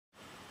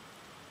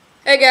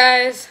Hey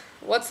guys,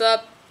 what's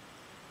up?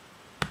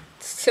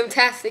 It's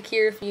Fantastic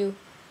here if you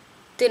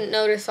didn't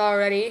notice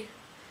already.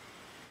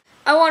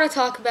 I want to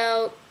talk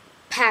about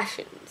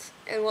passions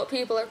and what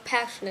people are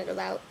passionate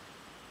about.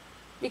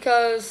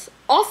 Because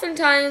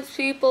oftentimes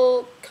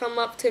people come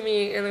up to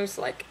me and there's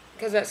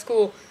because at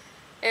school,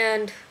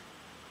 and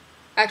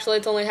actually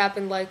it's only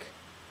happened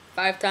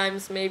 5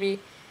 times maybe,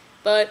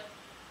 but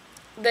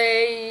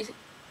they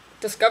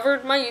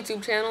discovered my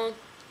YouTube channel,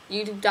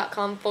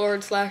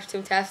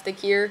 youtube.com/Fantastic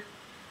here.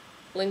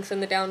 Links in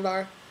the down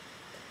bar.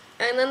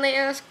 And then they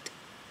asked,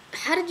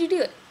 how did you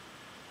do it?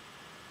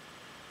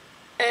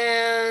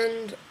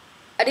 And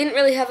I didn't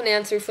really have an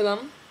answer for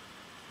them,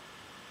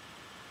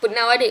 but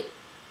now I do.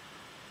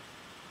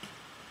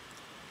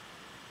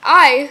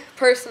 I,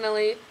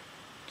 personally,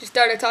 just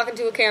started talking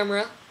to a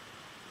camera,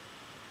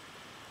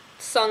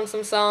 sung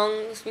some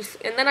songs,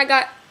 and then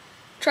I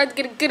tried to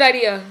get a good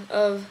idea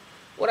of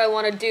what I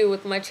want to do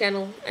with my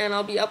channel, and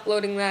I'll be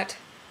uploading that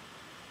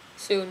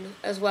soon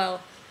as well.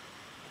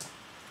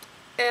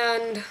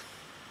 And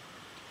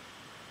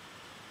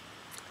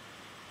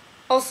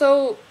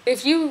also,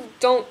 if you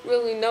don't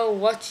really know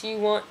what you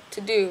want to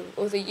do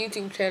with a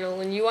YouTube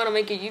channel and you want to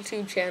make a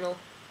YouTube channel,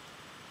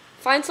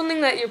 find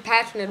something that you're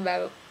passionate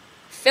about,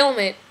 film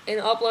it,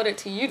 and upload it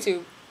to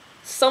YouTube.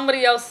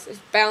 Somebody else is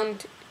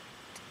bound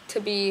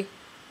to be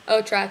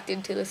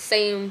attracted to the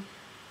same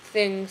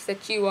things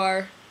that you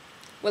are,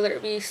 whether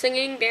it be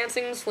singing,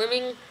 dancing,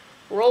 swimming,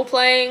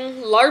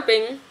 role-playing,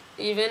 LARPing,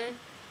 even.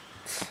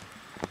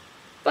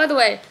 By the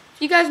way,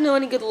 if you guys know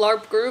any good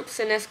LARP groups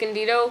in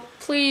Escondido,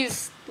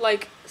 please,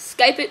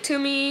 Skype it to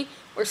me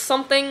or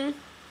something.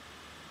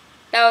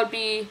 That would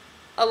be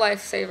a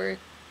lifesaver.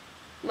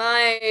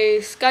 My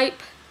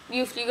Skype,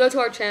 if you go to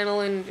our channel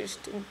and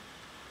just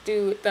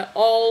do the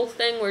all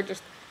thing where it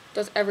just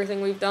does everything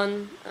we've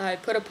done, I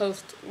put a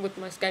post with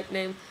my Skype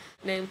name,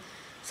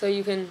 so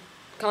you can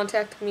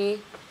contact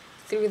me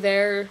through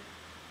there.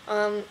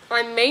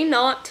 I may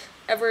not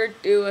ever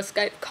do a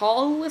Skype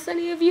call with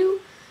any of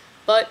you,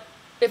 but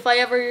if I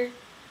ever,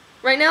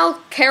 right now,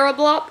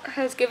 Carablop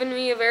has given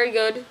me a very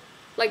good,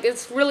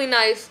 it's really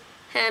nice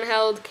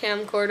handheld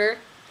camcorder.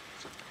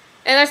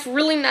 And that's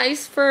really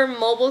nice for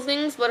mobile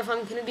things, but if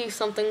I'm going to do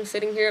something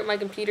sitting here at my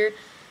computer,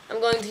 I'm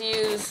going to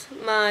use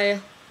my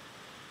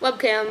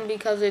webcam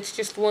because it's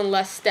just one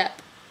less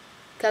step.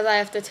 Because I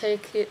have to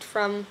take it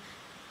from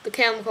the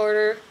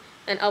camcorder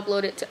and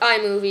upload it to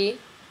iMovie,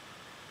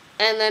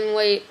 and then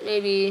wait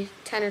maybe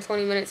 10 or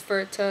 20 minutes for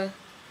it to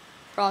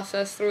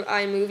process through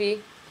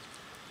iMovie.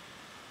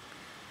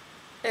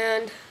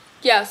 And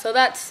yeah, so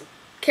that's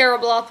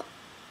Carablop.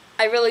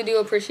 I really do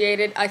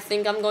appreciate it. I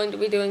think I'm going to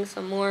be doing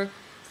some more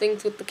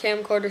things with the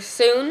camcorder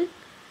soon.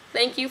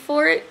 Thank you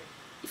for it.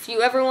 If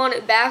you ever want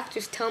it back,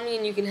 just tell me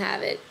and you can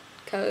have it.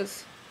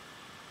 Because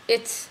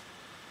I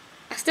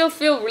still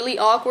feel really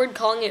awkward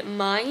calling it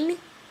mine,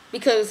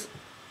 because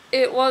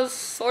it was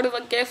sort of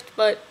a gift,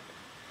 but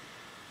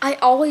I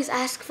always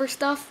ask for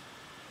stuff.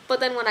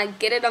 But then when I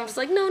get it, I'm just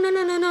like,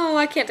 no,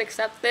 I can't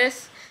accept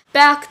this.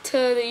 Back to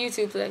the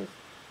YouTube thing.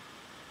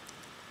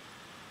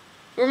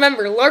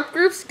 Remember, LARP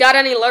groups, got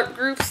any LARP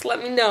groups,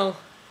 let me know.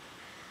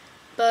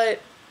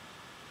 But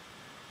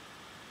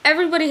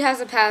everybody has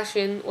a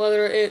passion,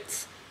 whether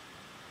it's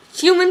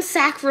human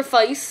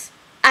sacrifice,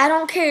 I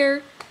don't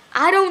care,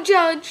 I don't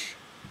judge.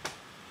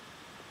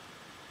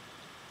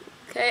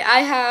 Okay, I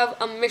have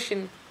a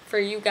mission for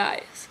you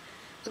guys.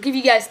 I'll give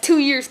you guys 2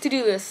 years to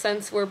do this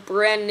since we're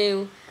brand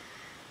new.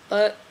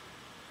 But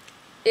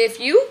if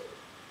you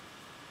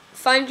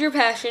find your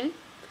passion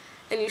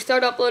and you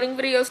start uploading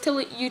videos to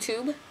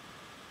YouTube,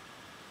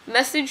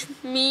 message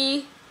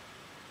me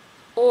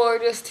or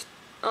just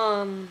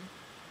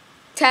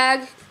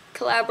tag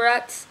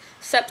Collaborats,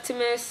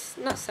 Septimus,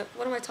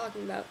 what am I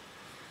talking about?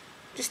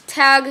 Just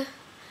tag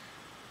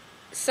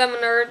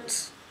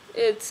Seminerds.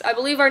 I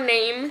believe our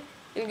name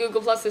in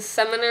Google Plus is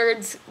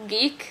Seminerds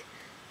Geek.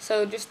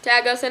 So just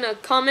tag us in a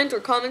comment or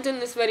comment in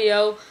this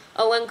video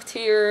a link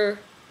to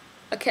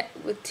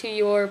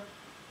your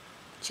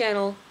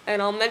channel,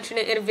 and I'll mention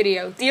it in a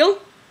video.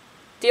 Deal?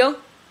 Deal?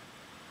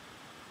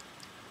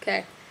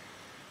 Okay.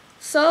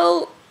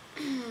 So,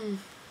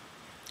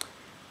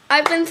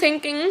 I've been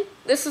thinking,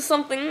 this is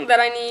something that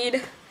I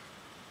need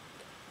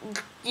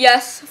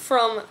yes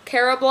from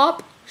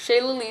Carablop,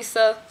 Shayla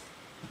Lisa,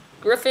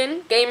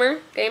 Griffin,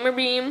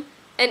 Gamerbeam,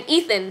 and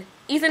Ethan.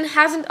 Ethan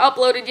hasn't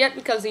uploaded yet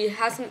because he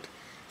hasn't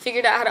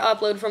figured out how to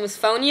upload from his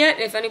phone yet.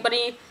 If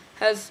anybody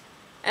has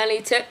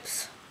any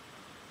tips,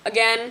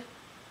 again,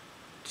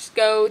 just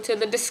go to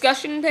the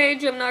discussion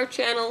page on our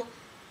channel,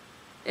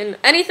 and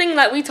anything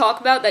that we talk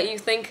about that you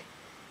think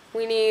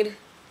we need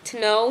to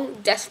know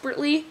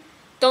desperately,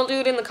 don't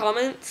do it in the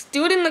comments.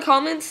 Do it in the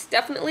comments,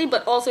 definitely,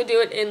 but also do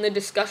it in the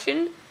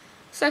discussion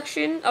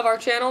section of our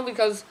channel,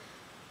 because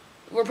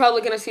we're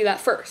probably going to see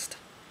that first.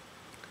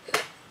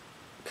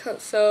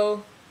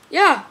 So,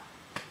 yeah,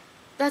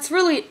 that's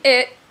really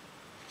it.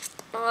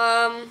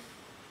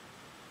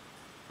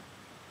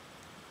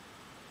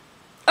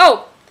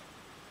 Oh,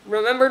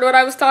 remembered what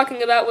I was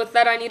talking about with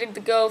that I needed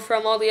to go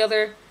from all the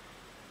other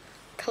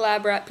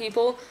collab rap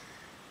people.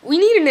 We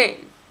need a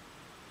name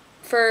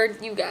for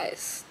you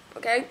guys,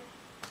 okay?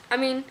 I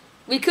mean,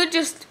 we could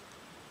just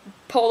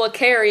pull a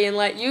carry and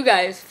let you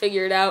guys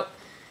figure it out,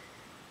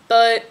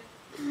 but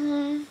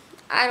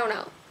I don't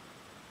know.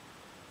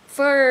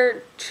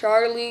 For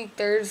Charlie,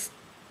 there's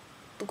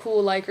the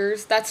cool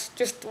likers. That's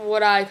just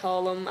what I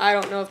call them. I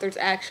don't know if there's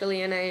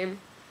actually a name.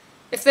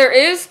 If there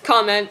is,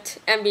 comment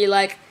and be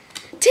like,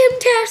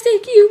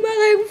 Timtastic, you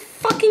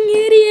motherfucking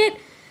idiot!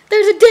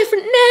 There's a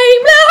different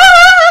name!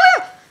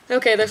 Ah!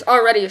 Okay, there's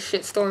already a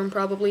shitstorm,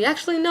 probably.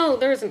 Actually, no,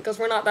 there isn't, because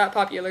we're not that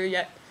popular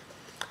yet.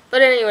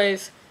 But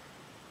anyways,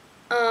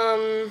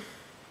 Dan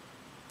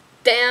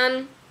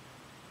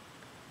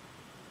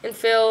and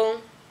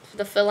Phil,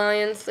 the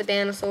Philions, the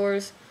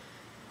dinosaurs.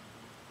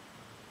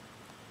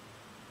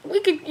 We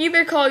could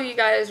either call you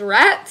guys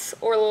rats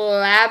or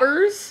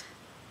labbers.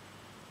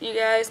 You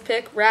guys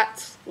pick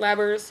rats,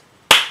 labbers.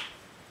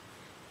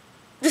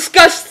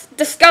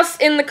 Discuss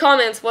in the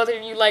comments whether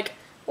you like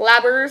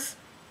labbers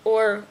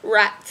or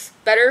rats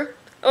better,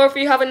 or if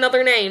you have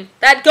another name.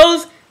 That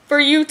goes for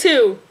you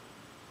too.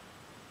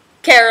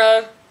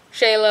 Kara,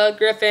 Shayla,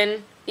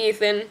 Griffin,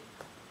 Ethan.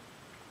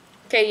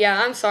 Okay,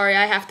 yeah, I'm sorry,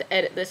 I have to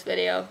edit this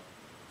video.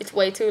 It's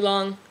way too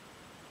long.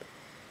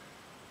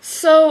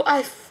 So,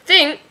 I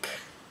think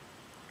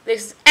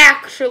this is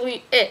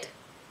actually it.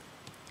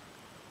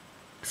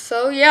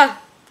 So, yeah.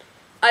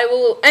 I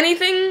will,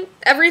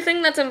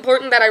 everything that's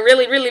important that I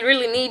really, really,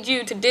 really need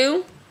you to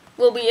do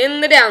will be in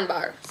the down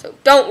bar. So,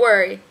 don't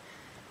worry.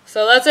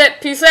 So, that's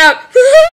it. Peace out.